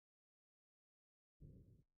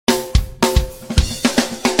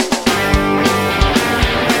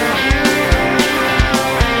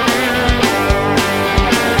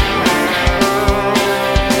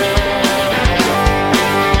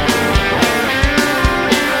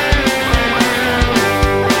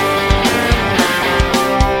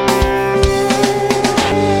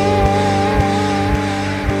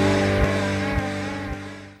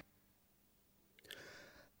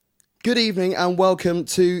Good evening and welcome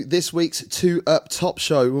to this week's Two Up Top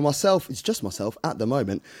show with myself, it's just myself at the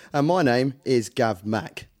moment, and my name is Gav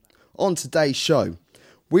Mack. On today's show,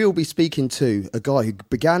 we'll be speaking to a guy who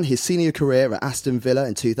began his senior career at Aston Villa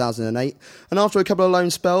in 2008, and after a couple of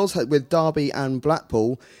loan spells with Derby and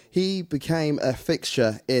Blackpool, he became a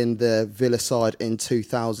fixture in the Villa side in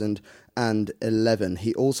 2011.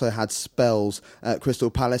 He also had spells at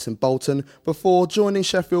Crystal Palace and Bolton before joining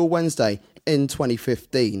Sheffield Wednesday in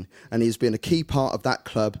 2015, and he's been a key part of that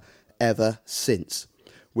club ever since.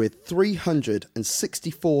 With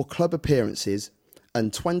 364 club appearances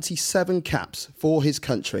and 27 caps for his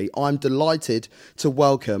country, I'm delighted to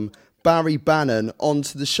welcome Barry Bannan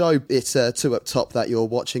onto the show. It's Two Up Top that you're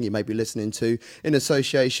watching, you may be listening to, in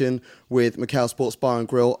association with Macau Sports Bar and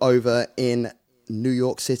Grill over in New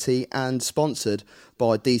York City and sponsored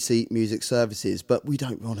by DC Music Services. But we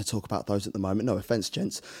don't want to talk about those at the moment. No offence,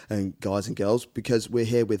 gents and guys and girls, because we're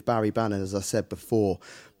here with Barry Bannan, as I said before.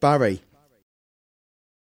 Barry,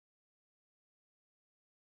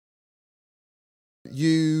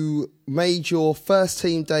 you made your first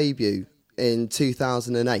team debut in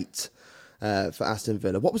 2008 for Aston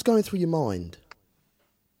Villa. What was going through your mind?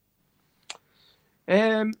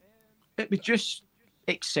 It was just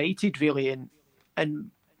excited, really,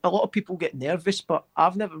 and a lot of people get nervous, but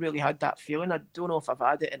I've never really had that feeling. I don't know if I've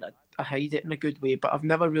had it, and I hide it in a good way, but I've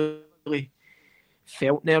never really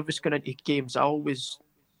felt nervous going into games. I always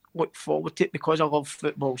look forward to it because I love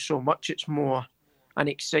football so much. It's more an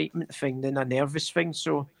excitement thing than a nervous thing.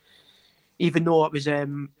 So even though I was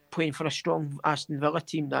playing for a strong Aston Villa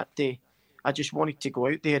team that day, I just wanted to go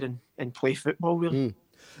out there and play football, really.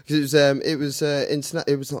 Because it was not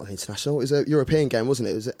international. It was a European game, wasn't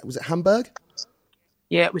it? Was it Hamburg?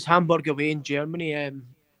 Yeah, it was Hamburg away in Germany. I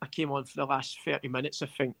came on for the last 30 minutes, I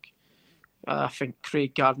think. I think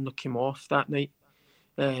Craig Gardner came off that night,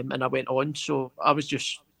 and I went on. So I was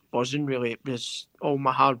just buzzing, really. It was all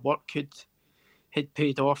my hard work had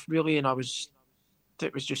paid off, really, and it was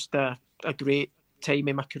just a great time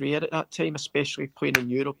in my career at that time, especially playing in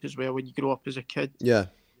Europe as well. When you grow up as a kid, yeah,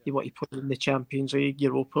 you want to play in the Champions League,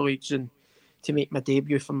 Europa Leagues, and to make my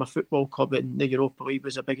debut for my football club in the Europa League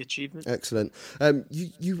was a big achievement. Excellent.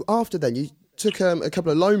 You after then you took a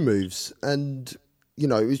couple of loan moves, and it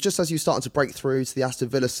was just as you started to break through to the Aston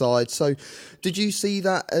Villa side. So, did you see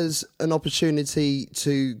that as an opportunity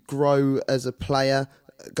to grow as a player,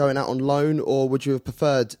 going out on loan, or would you have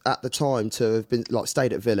preferred at the time to have been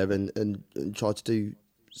stayed at Villa and tried to do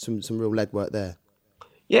some real legwork there?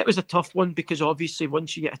 Yeah, it was a tough one because obviously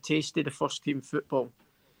once you get a taste of the first team football,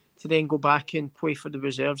 to then go back and play for the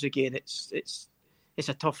reserves again, it's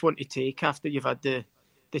a tough one to take after you've had the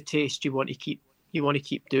taste. You want to keep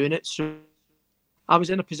doing it. So I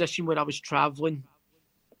was in a position where I was travelling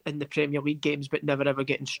in the Premier League games but never ever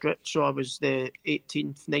getting stripped. So I was the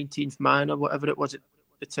 18th, 19th man or whatever it was at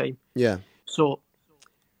the time. Yeah. So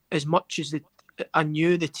as much as I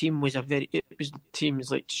knew the team was it was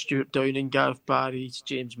teams like Stuart Downing, Gareth Barry's,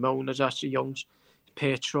 James Milner's, Ashley Young's,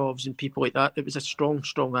 Petrov's and people like that. It was a strong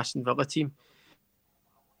Aston Villa team.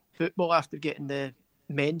 Football, after getting the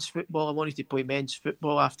men's football, I wanted to play men's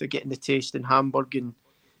football after getting the taste in Hamburg and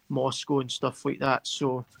Moscow and stuff like that.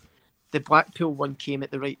 So the Blackpool one came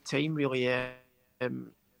at the right time, really. I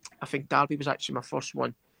think Derby was actually my first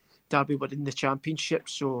one. Derby were in the Championship,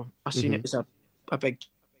 so I seen it as a big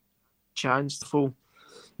chance.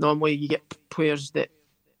 Normally you get players that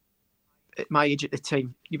at my age at the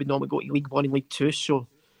time, you would normally go to League One and League Two. So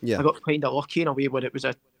yeah. I got kind of lucky in a way where it was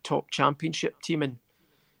a top Championship team and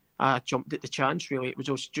I jumped at the chance, really. It was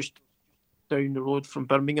also just down the road from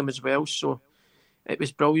Birmingham as well. So it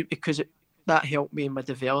was brilliant because that helped me in my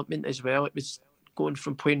development as well. It was going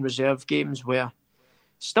from playing reserve games where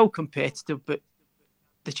still competitive, but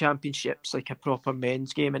the Championship's like a proper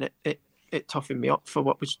men's game, and it toughened me up for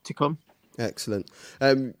what was to come. Excellent.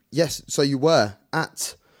 Yes, so you were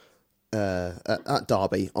at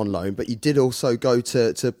Derby on loan, but you did also go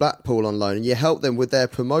to Blackpool on loan, and you helped them with their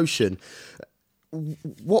promotion.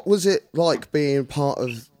 What was it like being part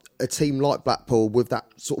of a team like Blackpool with that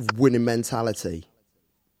sort of winning mentality?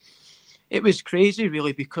 It was crazy,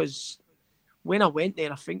 really, because when I went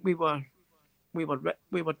there, I think we were down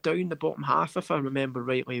the bottom half, if I remember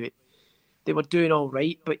rightly. They were doing all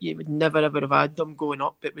right, but you would never ever have had them going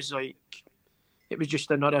up. It was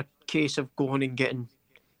just another case of going and getting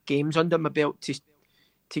games under my belt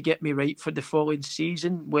to get me right for the following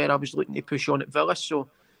season, where I was looking to push on at Villa. So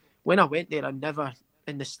when I went there, I never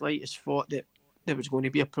in the slightest thought that there was going to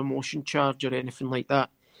be a promotion charge or anything like that.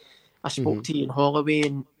 I spoke to Ian Holloway,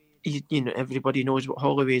 and everybody knows what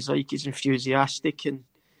Holloway is like. He's enthusiastic, and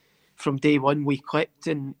from day one we clicked,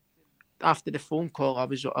 and after the phone call, I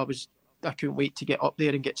couldn't wait to get up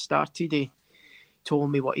there and get started. He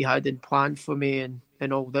told me what he had in plan for me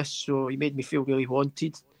and all this, so he made me feel really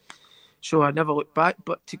wanted. So I never looked back,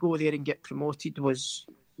 but to go there and get promoted was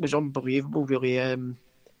unbelievable, really.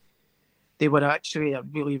 They were actually a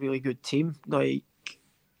really, really good team. Like,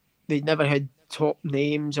 they never had top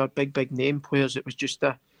names or big name players. It was just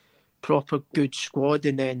a proper good squad,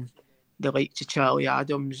 and then the likes of Charlie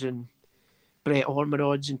Adams and Brett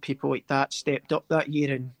Ormerods and people like that stepped up that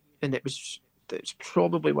year, and it's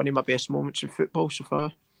probably one of my best moments in football so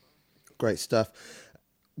far. Great stuff.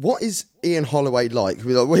 What is Ian Holloway like?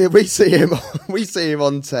 We see him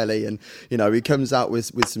on telly, and he comes out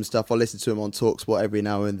with some stuff. I listen to him on TalkSport every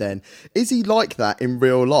now and then. Is he like that in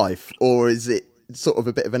real life, or is it sort of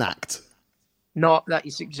a bit of an act? No, that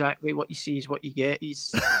is exactly what you see is what you get.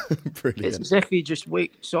 He's brilliant. It's as if he just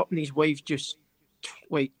wakes up and his wife just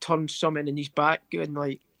turns something in his back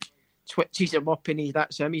and twitches him up, and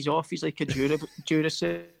that's him. He's off. He's like a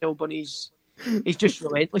Duracell, but he's just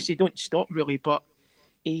relentless. He don't stop really, but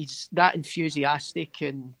he's that enthusiastic,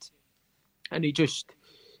 and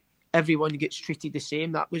everyone gets treated the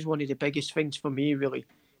same. That was one of the biggest things for me, really.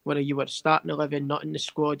 Whether you were starting 11, not in the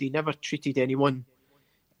squad, he never treated anyone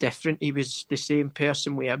different. He was the same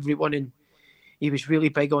person with everyone, and he was really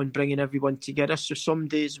big on bringing everyone together. So some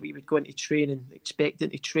days we would go into training expecting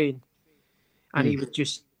to train, and he would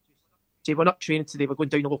just say, "We're not training today, we're going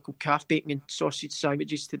down the local calf bacon and sausage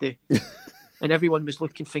sandwiches today." And everyone was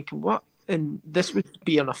looking, thinking, what? And this would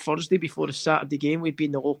be on a Thursday before the Saturday game. We'd be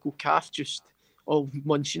in the local calf just all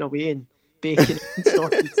munching away and bacon and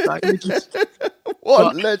sausage sandwiches.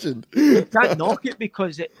 What a legend. You can't knock it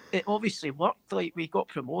because it obviously worked. Like, we got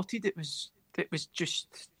promoted. It was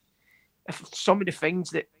just some of the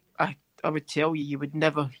things that I would tell you would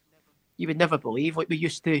never believe. Like, we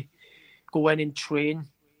used to go in and train,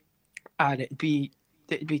 and it'd be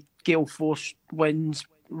gale force winds,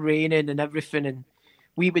 raining and everything, and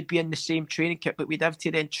we would be in the same training kit, but we'd have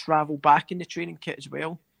to then travel back in the training kit as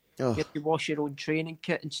well. You have to wash your own training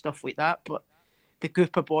kit and stuff like that. But the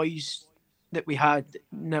group of boys that we had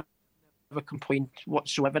never complained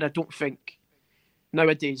whatsoever. I don't think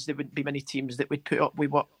nowadays there wouldn't be many teams that would put up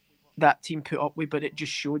with what that team put up with, but it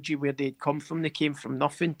just showed you where they'd come from. They came from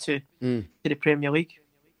nothing to the Premier League.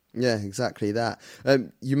 Yeah, exactly that.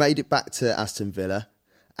 You made it back to Aston Villa,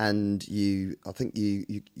 and I think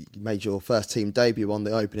you made your first team debut on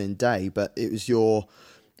the opening day, but it was your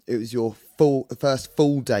first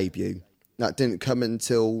full debut that didn't come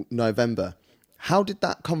until November. How did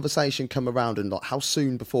that conversation come around, and how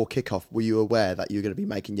soon before kickoff were you aware that you were going to be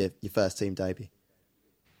making your first team debut?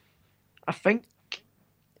 I think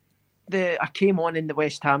I came on in the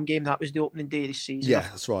West Ham game. That was the opening day of the season. Yeah,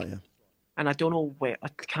 that's right. Yeah, and I don't know where. I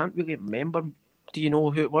can't really remember. Do you know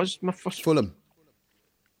who it was? My first Fulham.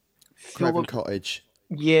 Craven Cottage.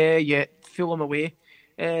 Yeah, Fulham away.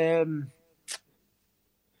 I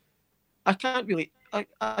can't really.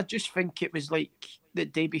 I just think it was like the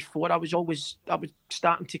day before. I was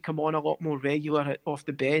starting to come on a lot more regular off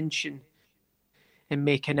the bench and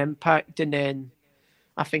make an impact. And then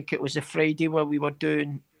I think it was a Friday where we were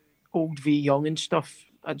doing Old v Young and stuff.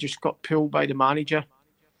 I just got pulled by the manager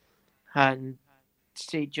and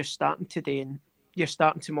said, "You're starting today and you're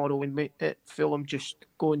starting tomorrow at Fulham. Just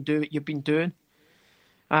go and do what you've been doing."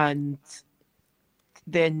 And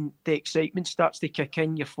then the excitement starts to kick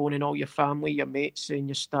in. You're phoning all your family, your mates, saying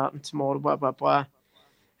you're starting tomorrow, blah, blah, blah.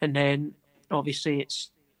 And then, obviously, it's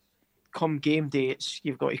come game day,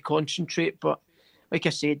 you've got to concentrate. But like I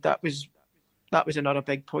said, that was another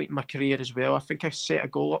big point in my career as well. I think I set a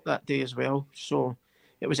goal up that day as well. So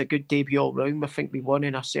it was a good debut all round. I think we won,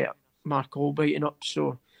 and I set Mark Albrighton up.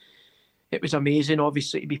 So it was amazing,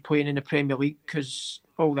 obviously, to be playing in the Premier League, because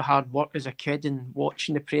all the hard work as a kid and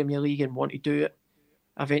watching the Premier League and wanting to do it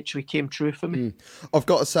eventually came true for me. I've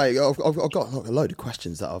got to say, I've got a load of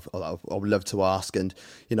questions that I would love to ask, and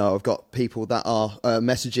I've got people that are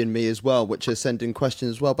messaging me as well, which are sending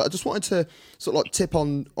questions as well. But I just wanted to sort of tip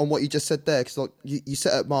on what you just said there, because you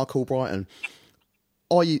set up Mark Albrighton.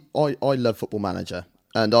 I love Football Manager,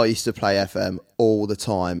 and I used to play FM all the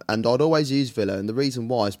time, and I'd always use Villa, and the reason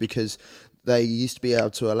why is because they used to be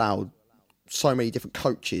able to allow so many different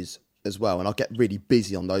coaches as well, and I get really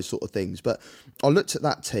busy on those sort of things. But I looked at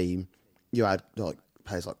that team. You had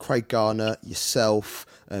players like Craig Garner, yourself,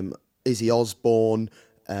 Izzy Osborne,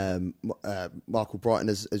 Mark Albrighton,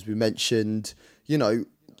 as we mentioned.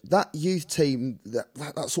 That youth team,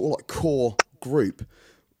 that sort of core group.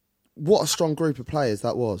 What a strong group of players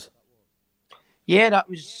that was. Yeah, that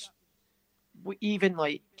was even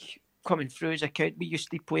coming through as a kid. We used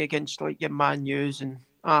to play against your Man U's and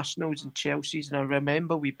Arsenal's and Chelsea's, and I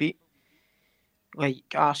remember we beat like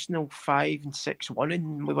Arsenal 5 and 6-1,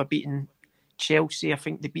 and we were beating Chelsea. I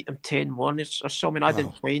think they beat them 10-1 or something. I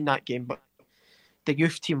didn't play in that game, but the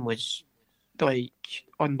youth team was like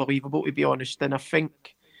unbelievable, to be honest. And I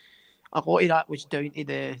think a lot of that was down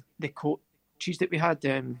to the coaches that we had,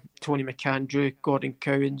 Tony McAndrew, Gordon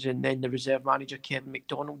Cowans, and then the reserve manager Kevin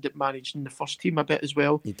McDonald that managed in the first team a bit as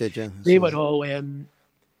well. He did, yeah. They were all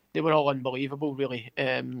unbelievable, really.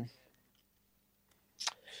 They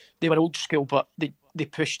were old school, but they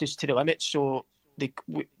pushed us to the limit. So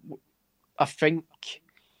I think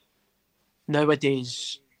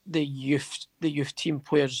nowadays the youth team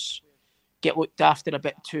players get looked after a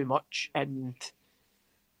bit too much, and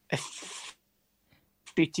if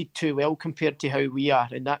treated too well compared to how we are,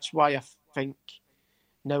 and that's why I think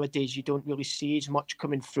nowadays you don't really see as much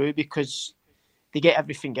coming through, because they get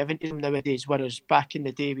everything given to them nowadays. Whereas back in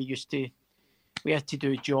the day, we had to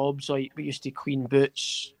do jobs, like we used to clean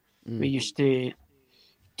boots, we used to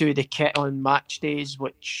do the kit on match days,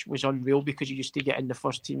 which was unreal because you used to get in the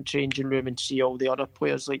first team changing room and see all the other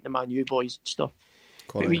players like the Man U boys and stuff.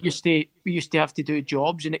 But we used to have to do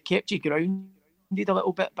jobs, and it kept you grounded a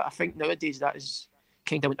little bit. But I think nowadays that is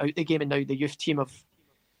kind of went out the game, and now the youth team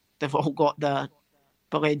they've all got the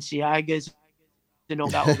Balenciagas and all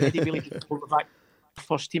that already, really before the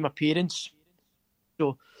first team appearance.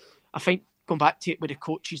 So I think going back to it with the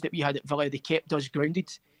coaches that we had at Villa, they kept us grounded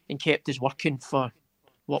and kept us working for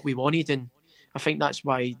what we wanted, and I think that's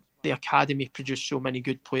why the academy produced so many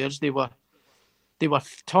good players. They were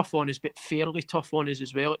tough on us, but fairly tough on us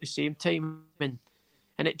as well at the same time, and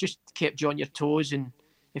it just kept you on your toes. And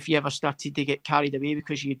if you ever started to get carried away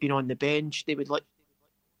because you'd been on the bench, they would let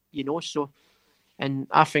you know. So, and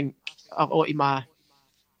I think a lot of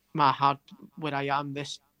my heart where I am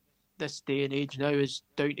this day and age now is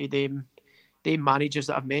down to them managers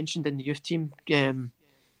that I've mentioned in the youth team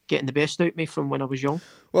getting the best out of me from when I was young.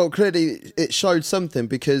 Well, clearly it showed something,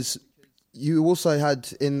 because you also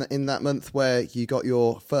had in that month where you got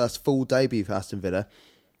your first full debut for Aston Villa,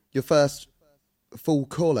 your first full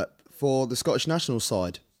call-up for the Scottish national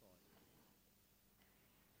side.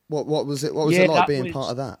 What was it? What was it like being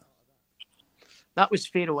part of that? That was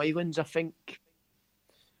Faroe Islands. I think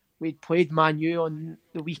we'd played Man U on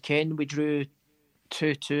the weekend. We drew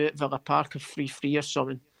 2-2 at Villa Park, or 3-3 or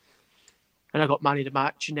something. And I got man of the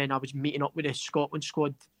match, and then I was meeting up with the Scotland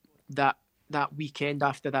squad that weekend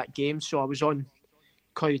after that game. So I was on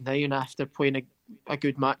cloud nine after playing a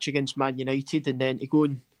good match against Man United, and then to go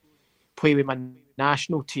and play with my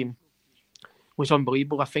national team was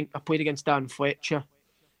unbelievable. I think I played against Dan Fletcher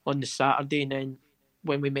on the Saturday, and then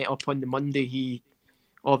when we met up on the Monday, he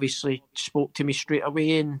obviously spoke to me straight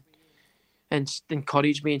away and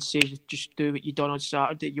encouraged me and said, just do what you done on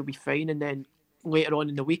Saturday, you'll be fine. And then later on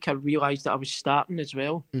in the week, I realised that I was starting as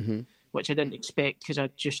well, which I didn't expect, because I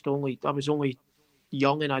was only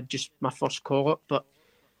young and I'd just my first call up. But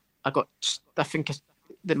I think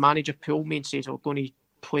the manager pulled me and says, "I'm going to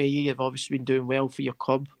play you. You've obviously been doing well for your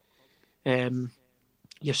club.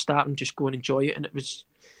 You're starting, just go and enjoy it." And it was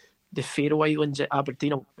the Faroe Islands at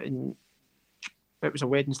Aberdeen, and it was a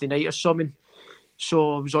Wednesday night or something.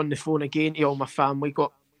 So I was on the phone again to all my family,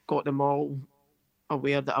 got them all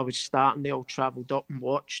aware that I was starting. They all travelled up and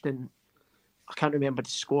watched, and I can't remember the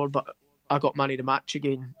score, but I got man of the match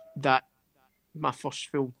again. That my first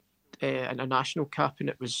full international cap, and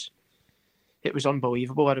it was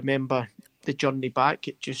unbelievable. I remember the journey back.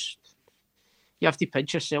 You have to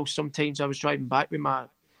pinch yourself sometimes. I was driving back with my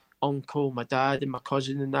uncle, my dad, and my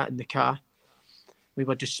cousin and that in the car. We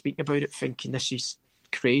were just speaking about it, thinking this is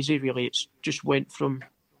crazy. Really, it's just went from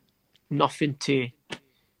nothing to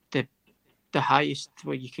the highest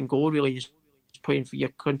where you can go. Really, is playing for your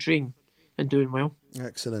country and doing well.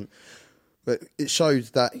 Excellent. But it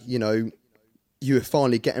shows that you were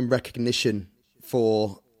finally getting recognition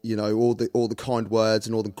for all the kind words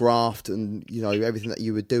and all the graft and everything that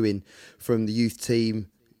you were doing, from the youth team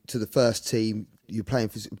to the first team. You're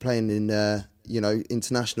playing in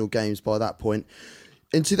international games by that point.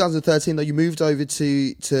 In 2013, though, you moved over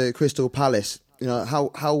to Crystal Palace.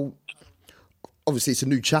 How obviously it's a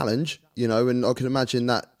new challenge, and I can imagine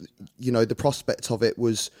that the prospect of it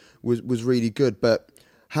was really good. But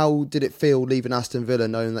how did it feel leaving Aston Villa,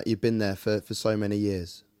 knowing that you've been there for so many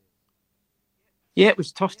years? Yeah, it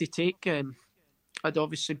was tough to take. I'd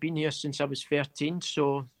obviously been here since I was 13,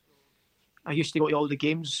 so I used to go to all the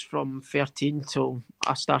games from 13 till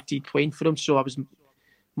I started playing for them. So I was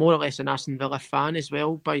more or less an Aston Villa fan as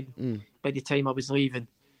well by the time I was leaving.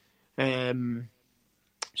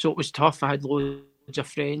 So it was tough. I had loads of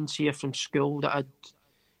friends here from school that I'd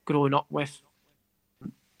grown up with.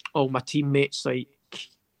 all my teammates like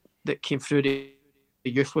that came through the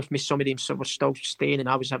youth with me, some of them were still staying, and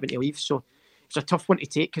I was having to leave. So it was a tough one to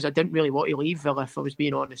take because I didn't really want to leave Villa. If I was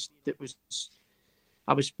being honest,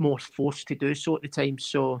 I was more forced to do so at the time,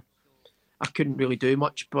 so I couldn't really do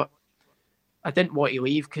much. But I didn't want to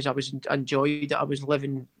leave because I enjoyed it. I was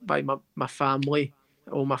living by my family,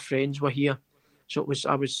 all my friends were here, so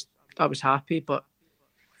I was happy. But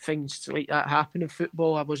things like that happen in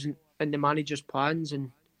football. I wasn't in the manager's plans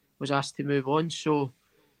and was asked to move on. So,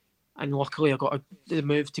 and luckily I got the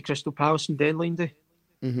move to Crystal Palace on deadline day.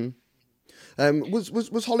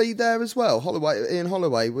 Was Holly there as well? Ian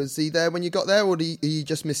Holloway, was he there when you got there, or you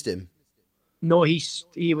just missed him? No, he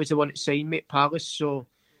was the one that signed me at Palace. So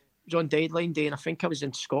it was on deadline day, and I think I was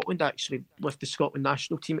in Scotland actually with the Scotland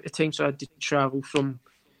national team at the time. So I had to travel from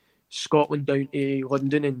Scotland down to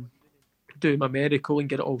London and do my medical and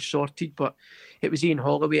get it all sorted. But it was Ian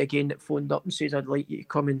Holloway again that phoned up and says, I'd like you to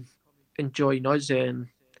come and join us.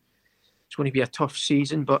 It's going to be a tough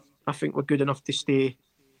season, but I think we're good enough to stay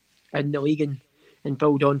in the league and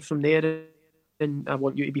build on from there, and I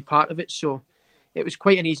want you to be part of it. So it was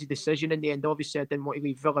quite an easy decision in the end. Obviously I didn't want to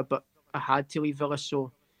leave Villa, but I had to leave Villa.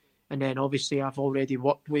 So, and then obviously I've already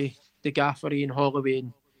worked with the gaffer Ian Holloway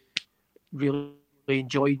and really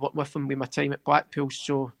enjoyed working with him with my time at Blackpool.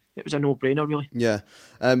 So it was a no-brainer, really. Yeah.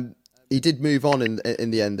 He did move on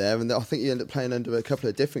in the end there, and I think he ended up playing under a couple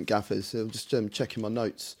of different gaffers. So I'm just checking my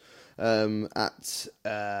notes at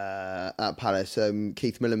Palace.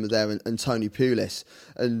 Keith Millen was there and Tony Pulis.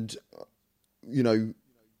 And, you know,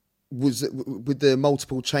 with the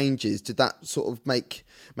multiple changes, did that sort of make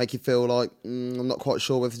you feel like, I'm not quite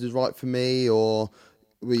sure whether this is right for me, or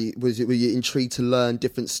were you intrigued to learn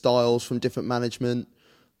different styles from different management?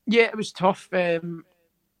 Yeah, it was tough.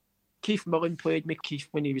 Keith Millen played me. Keith,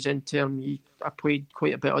 when he was intern, I played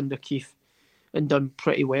quite a bit under Keith and done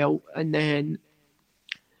pretty well. And then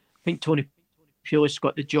I think Tony Pulis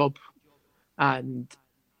got the job, and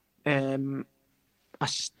I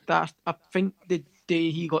think the day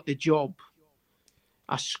he got the job,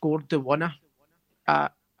 I scored the winner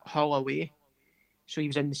at Hull away. So he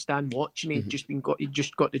was in the stand watching. He'd just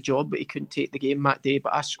got the job, but he couldn't take the game that day.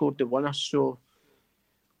 But I scored the winner, so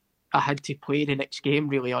I had to play the next game,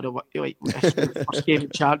 really. Otherwise, like the first game in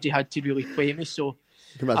charge, he had to really play me. So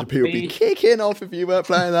you can imagine people be kicking off if you weren't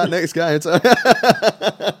playing that next game.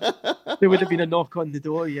 There would have been a knock on the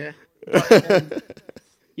door, yeah. But,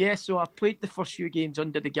 yeah, so I played the first few games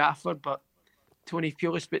under the gaffer, but Tony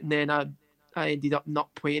Pulis, but then I ended up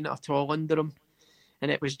not playing at all under him. And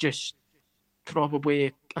it was just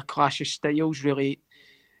probably a clash of styles, really.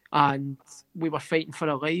 And we were fighting for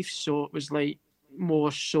our lives, so it was like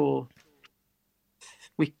more so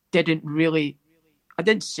we didn't really. I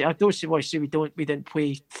don't want to say we didn't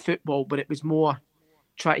play football, but it was more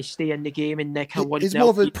try to stay in the game and nick how one. He's more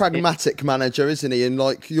of a pragmatic manager, isn't he? And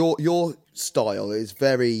like your style is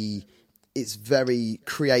very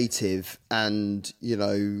creative, and you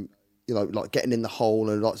know, like getting in the hole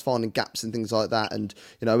and like finding gaps and things like that. And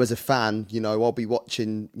you know, as a fan, you know, I'll be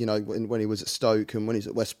watching, you know, when he was at Stoke and when he's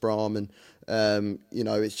at West Brom, and you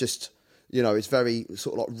know, it's just. You know, it's very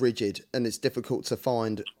sort of like rigid, and it's difficult to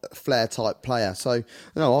find a flair type player. So,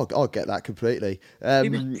 no, I'll get that completely. He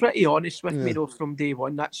was pretty honest with me though from day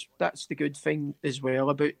one. That's the good thing as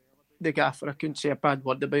well about the gaffer. I couldn't say a bad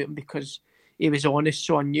word about him because he was honest,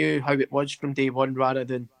 so I knew how it was from day one, rather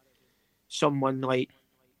than someone like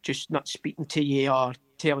just not speaking to you or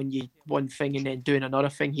telling you one thing and then doing another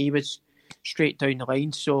thing. He was straight down the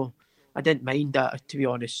line, so I didn't mind that, to be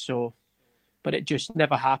honest. So. But it just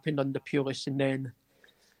never happened under Pulis. And then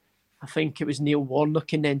I think it was Neil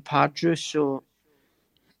Warnock and then Pardew. So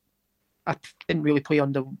I didn't really play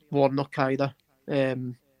under Warnock either. They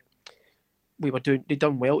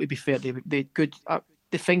done well, to be fair. They good.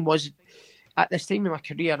 The thing was, at this time in my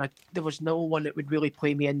career, there was no one that would really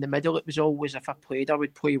play me in the middle. It was always, if I played, I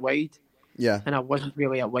would play wide. Yeah. And I wasn't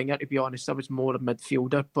really a winger, to be honest. I was more a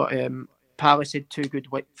midfielder. But Palace had 3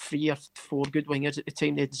 or 4 good wingers at the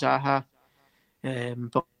time. They had Zaha,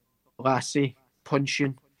 Lassie,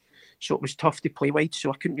 Puncheon, so it was tough to play wide, so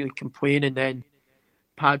I couldn't really complain. And then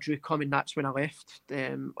Pardew coming, that's when I left.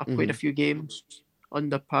 I played a few games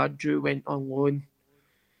under Pardew, went on loan,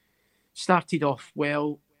 started off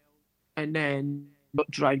well, and then got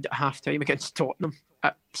dragged at half time against Tottenham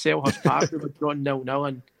at Selhurst Park. We were drawn 0-0,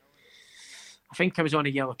 and I think I was on a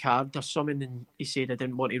yellow card or something, and he said I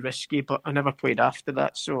didn't want to risk it, but I never played after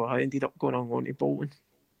that, so I ended up going on loan to Bolton.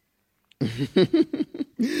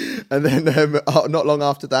 And then not long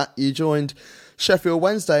after that, you joined Sheffield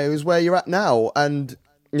Wednesday, who's where you're at now. And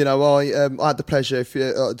You know, I had the pleasure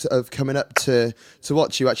of coming up to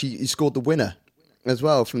watch you. Actually, you scored the winner as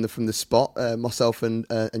well from the spot. Myself and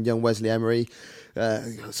young Wesley Emery,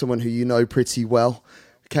 someone who you know pretty well,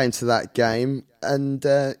 came to that game, and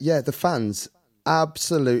the fans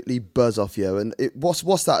absolutely buzz off you. And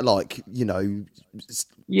what's that like? You know,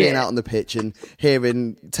 being out on the pitch and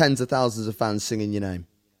hearing tens of thousands of fans singing your name.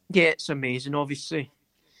 Yeah, it's amazing. Obviously,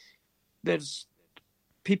 there's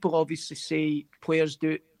people obviously say players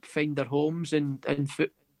do find their homes in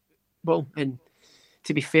football, and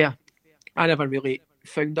to be fair, I never really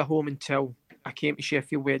found a home until I came to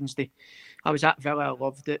Sheffield Wednesday. I was at Villa, I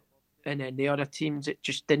loved it, and then the other teams, it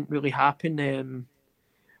just didn't really happen.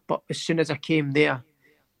 But as soon as I came there,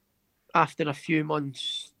 after a few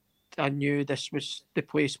months, I knew this was the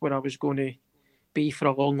place where I was going to be for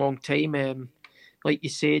a long, long time. Like you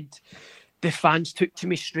said, the fans took to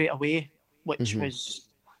me straight away, which was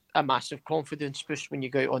a massive confidence boost when you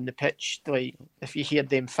go out on the pitch. Like, if you hear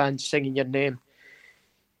them fans singing your name,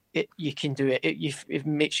 you can do it. It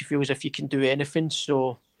makes you feel as if you can do anything.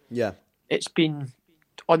 So yeah, it's been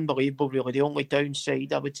unbelievable, really. The only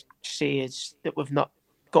downside I would say is that we've not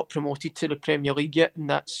got promoted to the Premier League yet, and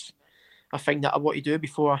that's a thing that I want to do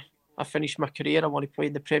before I finish my career. I want to play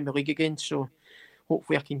in the Premier League again, so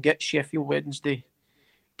hopefully I can get Sheffield Wednesday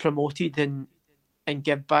promoted and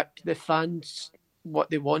give back the fans what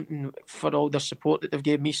they want and for all their support that they've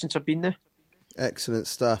given me since I've been there. Excellent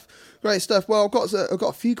stuff, great stuff. Well, I've got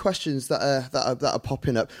a few questions that are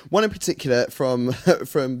popping up. One in particular from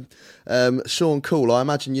Sean Cool. I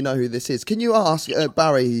imagine you know who this is. Can you ask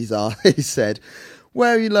Barry? He said,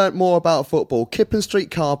 where have you learnt more about football, Kippen Street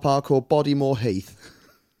car park or Bodymore Heath?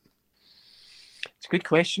 It's a good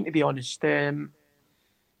question, to be honest.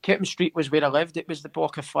 Kippen Street was where I lived. It was the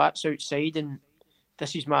block of flats outside, and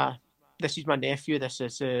this is my nephew. This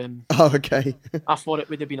is. Oh, okay. I thought it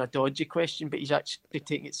would have been a dodgy question, but he's actually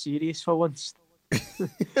taking it serious for once.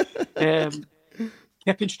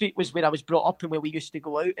 Kippen Street was where I was brought up and where we used to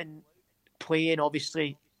go out and play. And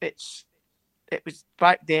obviously, it was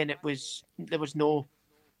back then. There was no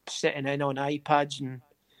sitting in on iPads and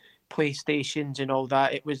PlayStations and all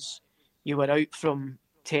that. It was, you were out from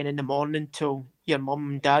 10 in the morning till your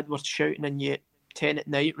mum and dad were shouting at you at 10 at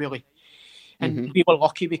night, really. And we were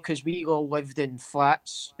lucky because we all lived in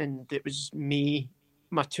flats, and it was me,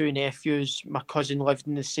 my two nephews, my cousin lived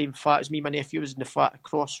in the same flat as me. My nephew was in the flat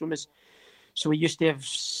across from us. So we used to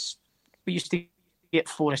get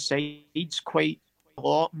 4 sides quite a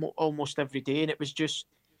lot, almost every day. And it was just,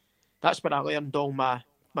 that's where I learned all my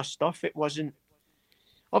stuff. It wasn't,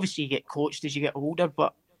 obviously you get coached as you get older,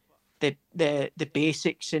 but the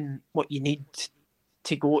basics and what you need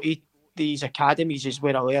to go to these academies is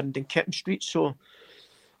where I learned in Kippen Street. So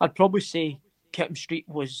I'd probably say Kippen Street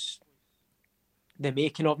was the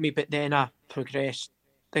making of me, but then I progressed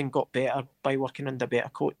and got better by working under better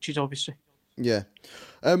coaches, obviously. Yeah.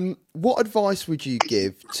 What advice would you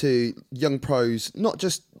give to young pros, not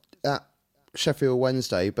just at Sheffield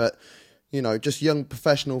Wednesday, but, you know, just young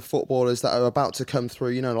professional footballers that are about to come through,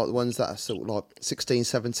 you know, like the ones that are sort of like 16,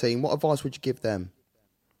 17? What advice would you give them?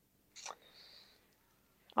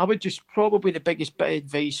 I would just, probably the biggest bit of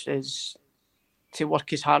advice is to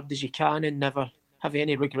work as hard as you can and never have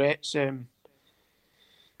any regrets.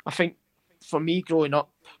 I think for me growing up,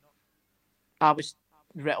 I was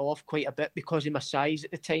written off quite a bit because of my size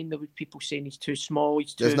at the time. There were people saying he's too small.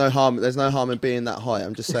 There's no harm in being that height.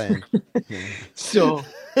 I'm just saying. So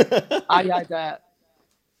I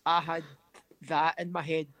had that in my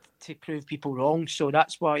head to prove people wrong. So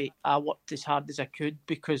that's why I worked as hard as I could,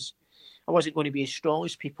 because I wasn't going to be as strong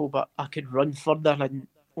as people, but I could run further and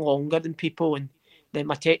longer than people, and then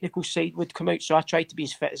my technical side would come out. So I tried to be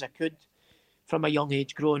as fit as I could from a young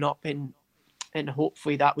age growing up, and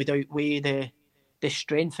hopefully that would outweigh the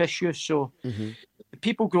strength issue. So the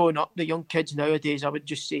people growing up, the young kids nowadays, I would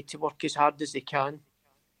just say to work as hard as they can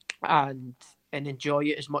and enjoy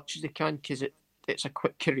it as much as they can, because it's a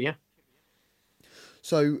quick career.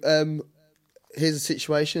 So here's the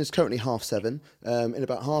situation. It's currently 7:30. In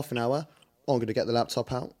about half an hour, I'm going to get the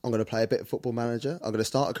laptop out. I'm going to play a bit of Football Manager. I'm going to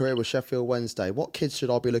start a career with Sheffield Wednesday. What kids should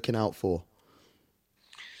I be looking out for?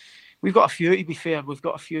 We've got a few, to be fair. We've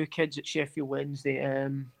got a few kids at Sheffield Wednesday.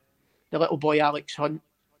 The little boy Alex Hunt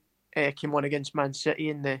came on against Man City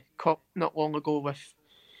in the Cup not long ago.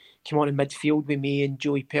 Came on in midfield with me and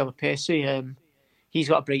Joey Pelopesi. He's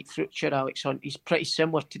got a bright future, Alex Hunt. He's pretty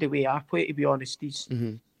similar to the way I play, to be honest. He's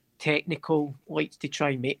technical, likes to try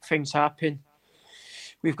and make things happen.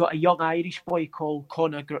 We've got a young Irish boy called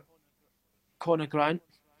Connor Grant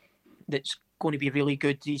that's going to be really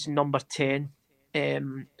good. He's number 10.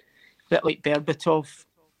 Bit like Berbatov.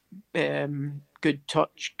 good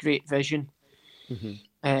touch, great vision.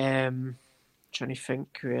 Mm-hmm. Trying to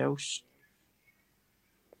think who else.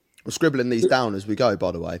 I'm scribbling these down as we go,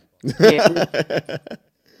 by the way. Yeah,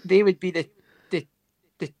 they would be the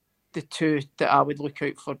two that I would look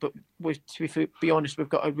out for. But to be honest, we've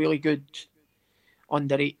got a really good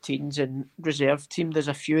under 18s and reserve team. There's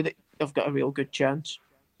a few that have got a real good chance.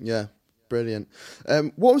 Yeah, brilliant.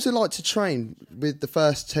 What was it like to train with the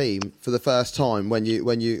first team for the first time when you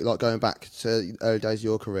like going back to the early days of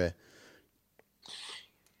your career?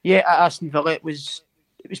 Yeah, at Aston Villa, it was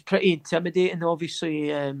pretty intimidating.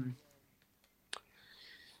 Obviously,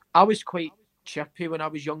 I was quite chippy when I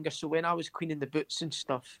was younger, so when I was cleaning the boots and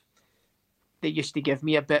stuff, they used to give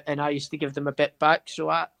me a bit, and I used to give them a bit back. So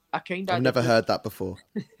I kind of... I've never heard that before.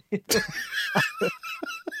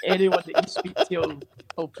 Anyone that you speak to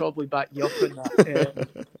will probably back you up on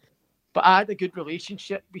that. But I had a good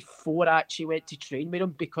relationship before I actually went to train with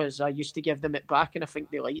them because I used to give them it back, and I think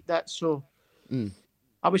they liked that. So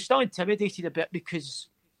I was still intimidated a bit because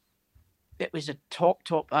it was a top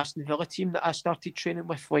Aston Villa team that I started training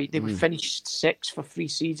with. Like, they were finished 6th for 3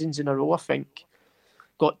 seasons in a row, I think.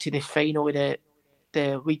 Got to the final of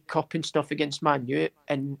the League Cup and stuff against Man U,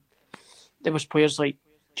 and there was players like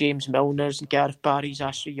James Milner's and Gareth Barry's,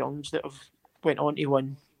 Ashley Young's that have went on to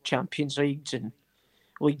win Champions Leagues and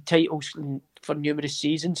league titles for numerous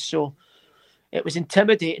seasons. So it was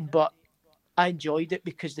intimidating, but I enjoyed it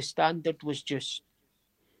because the standard was just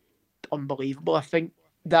unbelievable. I think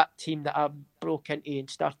that team that I broke into and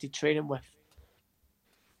started training with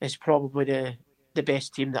is probably the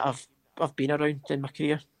best team that I've been around in my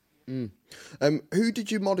career. Who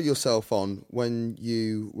did you model yourself on when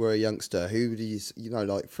you were a youngster? Who do you know,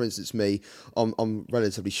 like for instance me, I'm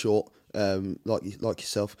relatively short, like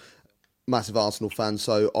yourself, massive Arsenal fan,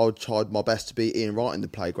 so I tried my best to be Ian Wright in the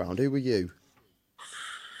playground. Who were you?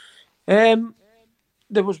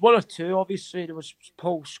 There was one or two, obviously. There was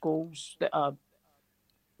Paul Scholes that I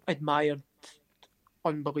admired,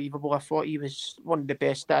 unbelievable. I thought he was one of the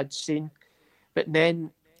best I'd seen. But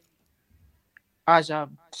then as I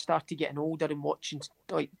started getting older and watching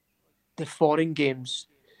like the foreign games,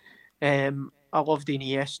 I loved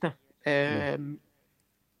Iniesta.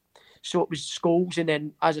 So it was Scholes, and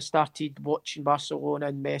then as I started watching Barcelona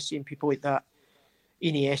and Messi and people like that,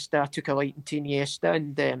 Iniesta, I took a liking to Iniesta,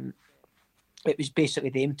 and it was basically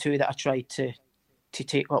them two that I tried to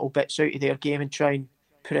take little bits out of their game and try and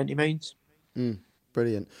put into mine.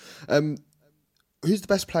 Brilliant. Who's the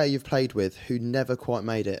best player you've played with who never quite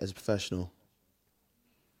made it as a professional?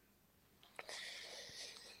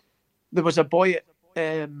 There was a boy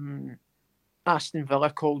at Aston Villa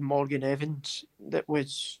called Morgan Evans that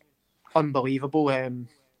was unbelievable.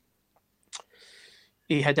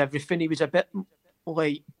 He had everything. He was a bit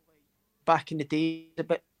like, back in the day, a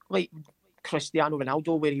bit like Cristiano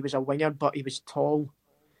Ronaldo, where he was a winger, but he was tall,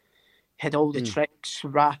 had all the tricks,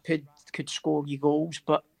 rapid, could score you goals,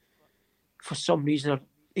 but for some reason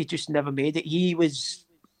he just never made it. He was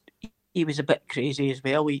a bit crazy as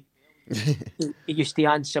well. He used to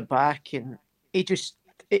answer back, and it was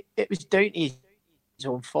down to his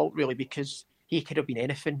own fault, really, because he could have been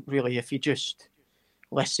anything, really, if he just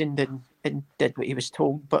listened and did what he was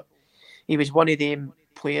told. But he was one of them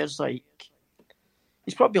players, like,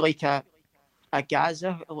 he's probably like a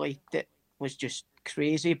Gaza, like, that was just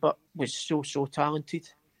crazy, but was so talented.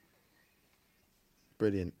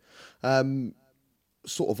 Brilliant.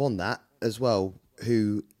 Sort of on that as well,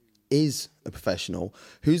 who is a professional,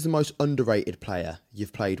 who's the most underrated player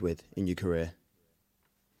you've played with in your career?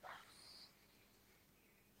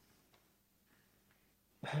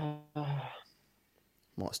 Might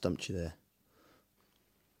have stumped you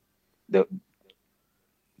there.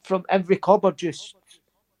 From every club, or just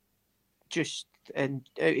and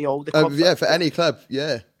out of all the clubs? Yeah, for any club,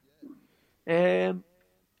 yeah.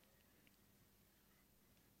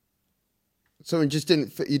 So you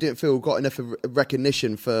didn't feel got enough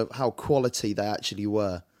recognition for how quality they actually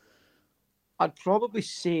were? I'd probably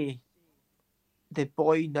say the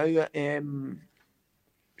boy now at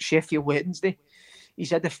Sheffield Wednesday.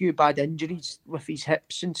 He's had a few bad injuries with his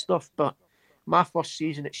hips and stuff, but my first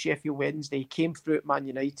season at Sheffield Wednesday, he came through at Man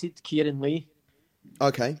United, Kieran Lee.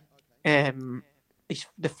 Okay. The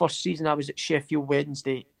first season I was at Sheffield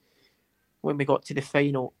Wednesday, when we got to the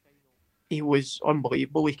final, he was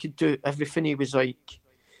unbelievable. He could do everything. He was like,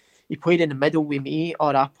 he played in the middle with me,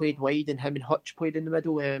 or I played wide and him and Hutch played in the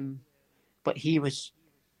middle. But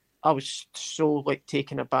I was so like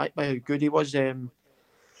taken aback by how good he was.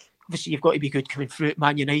 Obviously, you've got to be good coming through at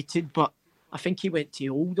Man United, but I think he went to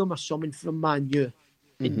Oldham or someone from Man U.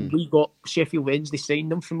 And we got Sheffield Wednesday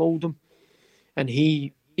signed him from Oldham. And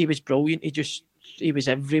he he was brilliant. He was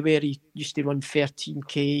everywhere. He used to run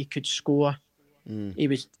 13k. He could score.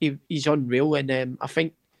 He's unreal, and I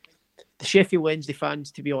think the Sheffield Wednesday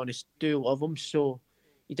fans, to be honest, do love him. So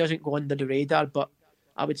he doesn't go under the radar, but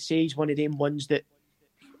I would say he's one of them ones that,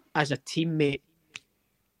 as a teammate,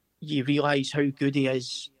 you realise how good he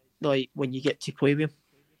is, like when you get to play with him.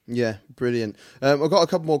 Yeah, brilliant. I've got a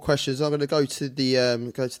couple more questions. I'm going to go to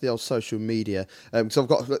the old social media because I've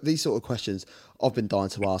got these sort of questions I've been dying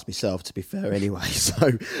to ask myself, to be fair, anyway.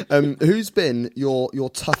 So, who's been your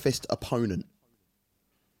toughest opponent?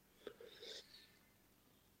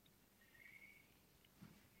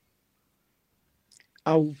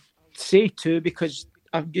 I'll say two, because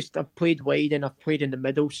I've played wide and I've played in the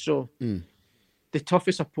middle. So the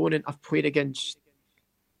toughest opponent I've played against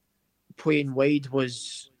playing wide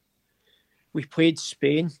was, we played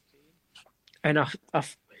Spain, and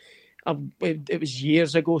it was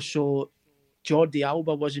years ago. So Jordi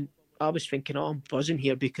Alba wasn't. I was thinking, oh, I'm buzzing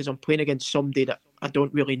here because I'm playing against somebody that I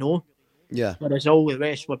don't really know. Yeah. Whereas all the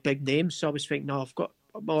rest were big names. So I was thinking, no,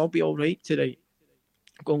 I'll be all right today.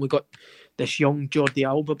 I've only got this young Jordi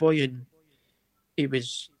Alba boy, and he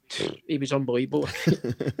was unbelievable.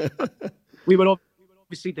 We were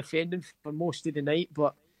obviously defending for most of the night,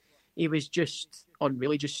 but he was just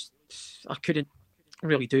unreal. I couldn't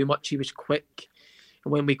really do much. He was quick,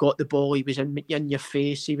 and when we got the ball, he was in your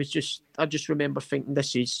face. He was just. I just remember thinking,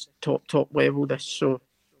 this is top level. This. So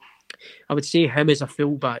I would say him as a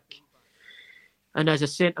fullback, and as a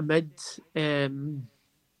centre mid.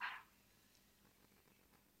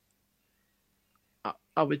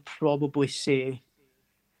 I would probably say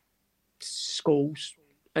Scholes,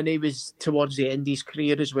 and he was towards the end of his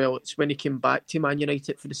career as well. It's when he came back to Man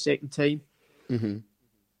United for the second time. Mm-hmm.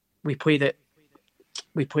 We played at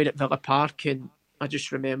Villa Park, and I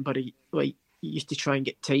just remember he used to try and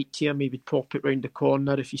get tight to him. He would pop it round the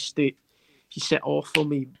corner. If you sit off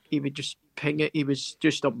him, he would just ping it. He was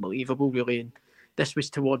just unbelievable, really. And this was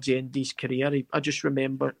towards the end of his career. I just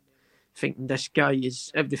remember thinking, this guy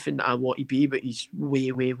is everything that I want to be, but he's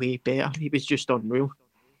way, way, way better. He was just unreal.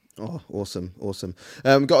 Oh, awesome.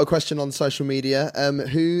 Got a question on social media.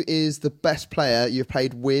 Who is the best player you've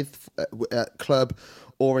played with at club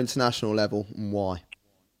or international level, and why?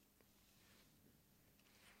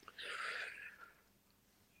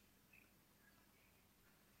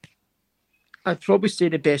 I'd probably say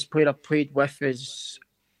the best player I've played with is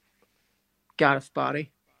Gareth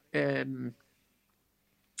Barry.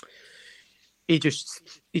 He just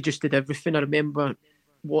did everything. I remember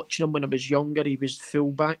watching him when I was younger. He was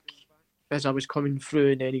fullback as I was coming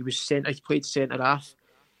through, and then he played centre half,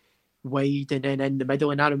 wide, and then in the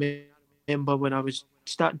middle. And I remember when I was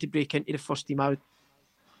starting to break into the first team, I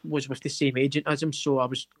was with the same agent as him, so I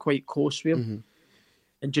was quite close with him. Mm-hmm.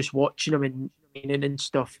 And just watching him and training and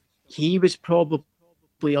stuff, he was probably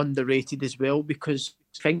underrated as well, because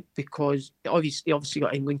obviously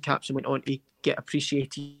got England caps and went on to get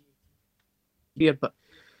appreciated here, but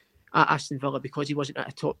at Aston Villa, because he wasn't at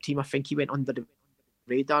a top team, I think he went under the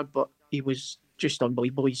radar, but he was just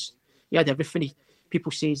unbelievable. He had everything.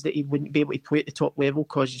 People say that he wouldn't be able to play at the top level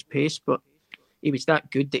because of his pace, but he was that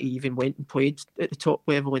good that he even went and played at the top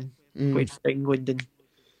level and played for England. And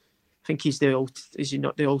I think is he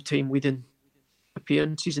not the all-time leading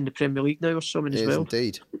appearances in the Premier League now or something as well?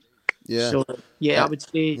 Indeed. Yeah. So I would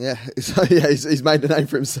say. Yeah, he's made a name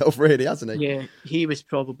for himself, really, hasn't he? Yeah, he was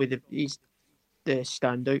probably the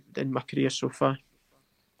standout in my career so far.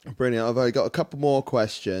 Brilliant. I've only got a couple more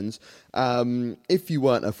questions. If you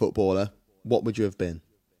weren't a footballer, what would you have been?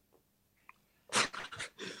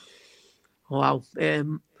 Wow.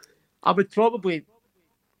 I would probably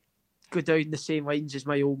go down the same lines as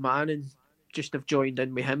my old man and just have joined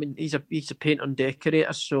in with him. And he's a painter and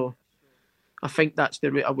decorator, so I think that's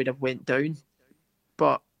the route I would have went down.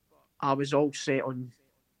 But I was all set on,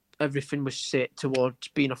 everything was set towards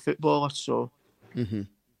being a footballer, so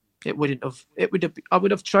I would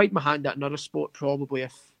have tried my hand at another sport probably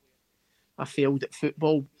if I failed at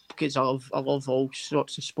football, because I love all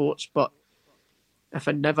sorts of sports. But if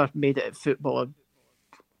I never made it at football,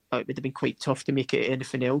 it would have been quite tough to make it at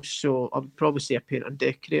anything else. So I would probably say a painter and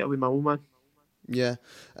decorator with my old man. Yeah.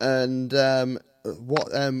 And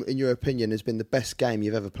what, in your opinion, has been the best game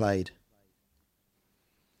you've ever played?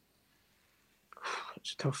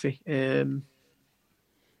 It's a toughie.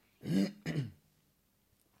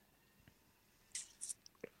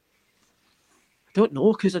 I don't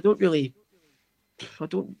know, because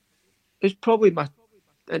it's probably my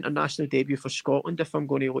international debut for Scotland, if I'm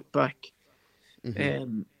going to look back.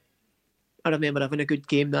 I remember having a good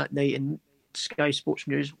game that night in Sky Sports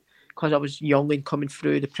News, because I was young and coming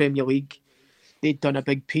through the Premier League. they'd done a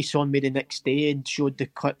big piece on me the next day and showed the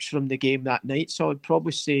clips from the game that night. So I'd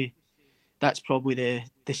probably say that's probably the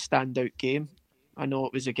standout game. I know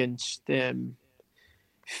it was against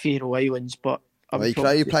Faroe Islands, but I would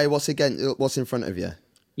you play what's in front of you.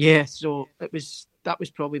 Yeah, so that was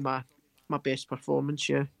probably my best performance.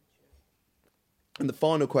 Yeah. And the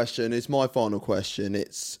final question is my final question.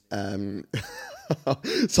 It's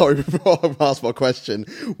sorry, before I ask my question,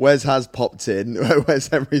 Wes has popped in. Wes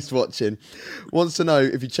Henry's watching. Wants to know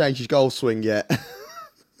if you changed your goal swing yet.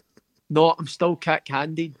 No, I'm still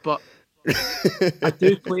kick-handed, but I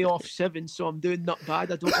do play off 7, so I'm doing not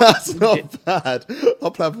bad. I don't. That's not bad.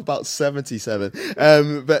 I'll play off about 77.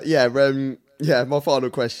 But yeah, my final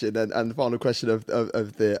question and the final question of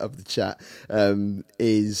the chat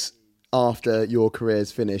is, after your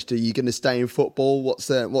career's finished, are you going to stay in football? What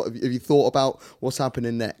have you thought about what's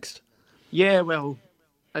happening next? Yeah, well,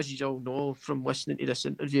 as you all know from listening to this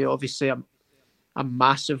interview, obviously I'm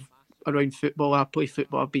massive around football. I play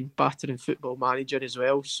football. I've been battering Football Manager as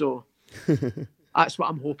well, so that's what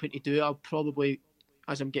I'm hoping to do. I'll probably,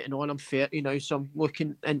 as I'm getting on, I'm 30 now, so I'm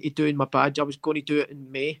looking into doing my badge. I was going to do it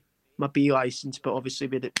in May, my B licence, but obviously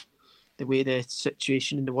with the way the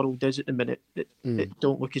situation in the world is at the minute, it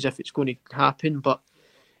don't look as if it's going to happen. But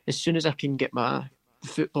as soon as I can get my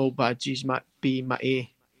football badges, my B, my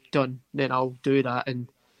A done, then I'll do that,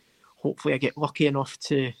 and hopefully I get lucky enough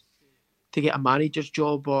to get a manager's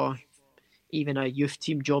job or even a youth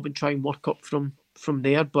team job and try and work up from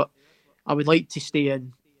there. But I would like to stay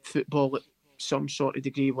in football at some sort of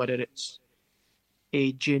degree, whether it's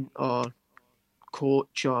agent or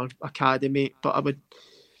coach or academy. But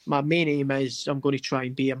my main aim is I'm going to try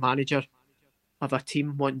and be a manager of a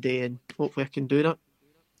team one day, and hopefully I can do that.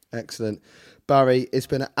 Excellent. Barry, it's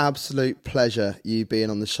been an absolute pleasure you being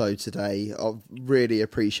on the show today. I really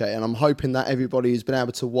appreciate it, and I'm hoping that everybody who's been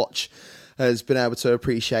able to watch has been able to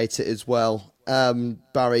appreciate it as well.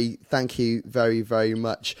 Barry, thank you very, very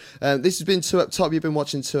much. This has been Two Up Top. You've been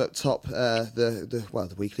watching Two Up Top,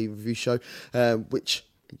 the weekly review show, which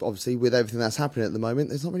obviously with everything that's happening at the moment,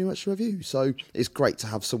 there's not really much to review. So it's great to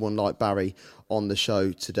have someone like Barry on the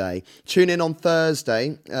show today. Tune in on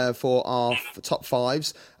Thursday for our top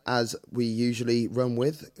fives, as we usually run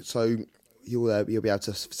with. So you'll be able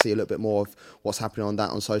to see a little bit more of what's happening on that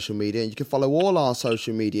on social media. And you can follow all our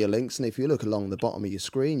social media links. And if you look along the bottom of your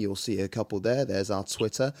screen, you'll see a couple there. There's our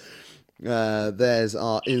Twitter. There's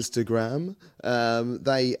our Instagram.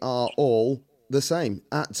 They are all the same,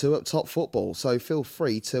 at Two Up Top Football. So feel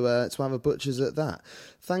free to have a butcher's at that.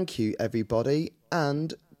 Thank you, everybody,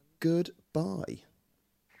 and goodbye.